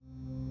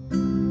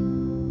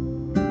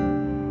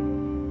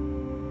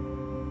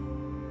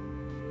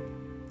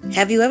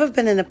Have you ever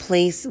been in a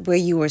place where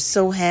you were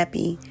so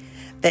happy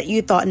that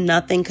you thought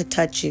nothing could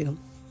touch you?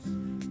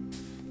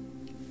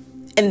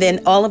 And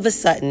then all of a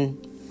sudden,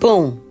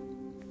 boom,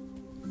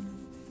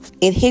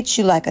 it hits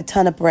you like a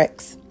ton of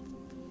bricks.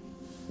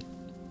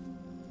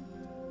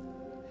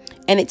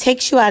 And it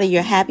takes you out of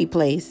your happy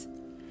place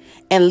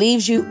and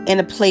leaves you in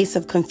a place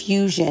of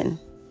confusion,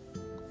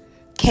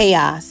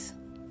 chaos,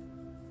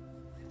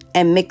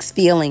 and mixed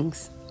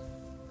feelings.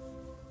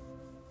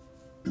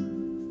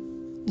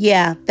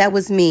 Yeah, that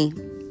was me.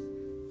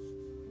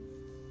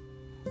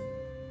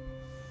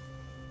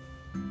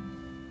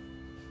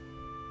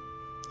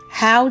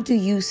 How do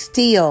you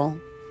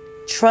still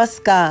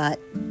trust God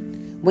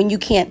when you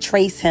can't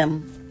trace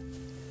Him,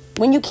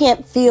 when you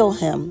can't feel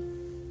Him,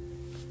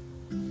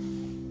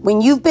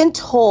 when you've been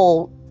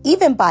told,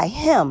 even by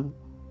Him,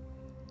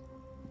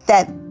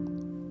 that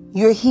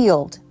you're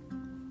healed,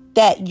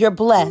 that you're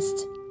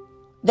blessed,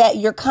 that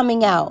you're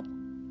coming out,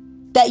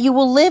 that you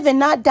will live and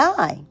not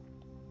die?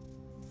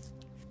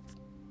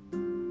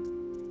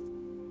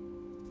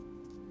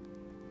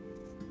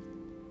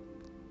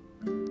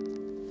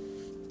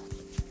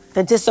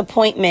 The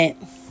disappointment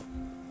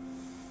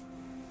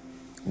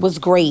was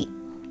great.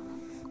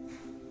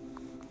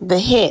 The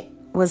hit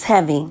was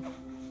heavy.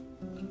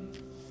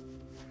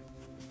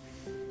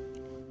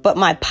 But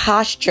my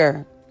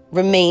posture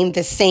remained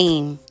the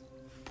same.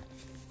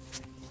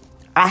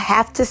 I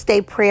have to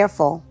stay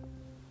prayerful.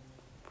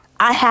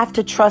 I have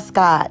to trust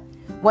God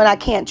when I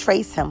can't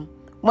trace Him,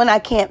 when I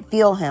can't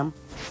feel Him.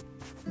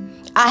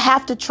 I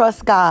have to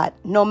trust God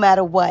no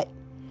matter what,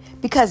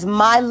 because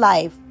my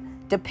life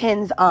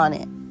depends on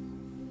it.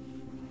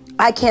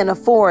 I can't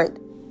afford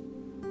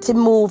to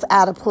move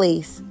out of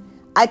place.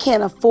 I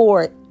can't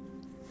afford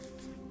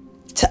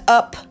to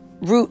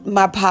uproot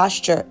my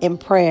posture in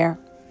prayer,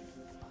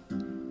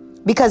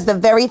 because the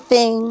very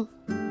thing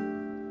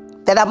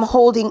that I'm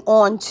holding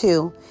on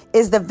to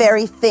is the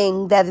very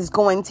thing that is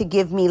going to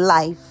give me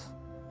life.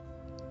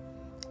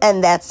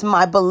 And that's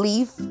my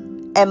belief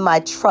and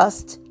my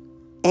trust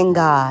in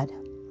God.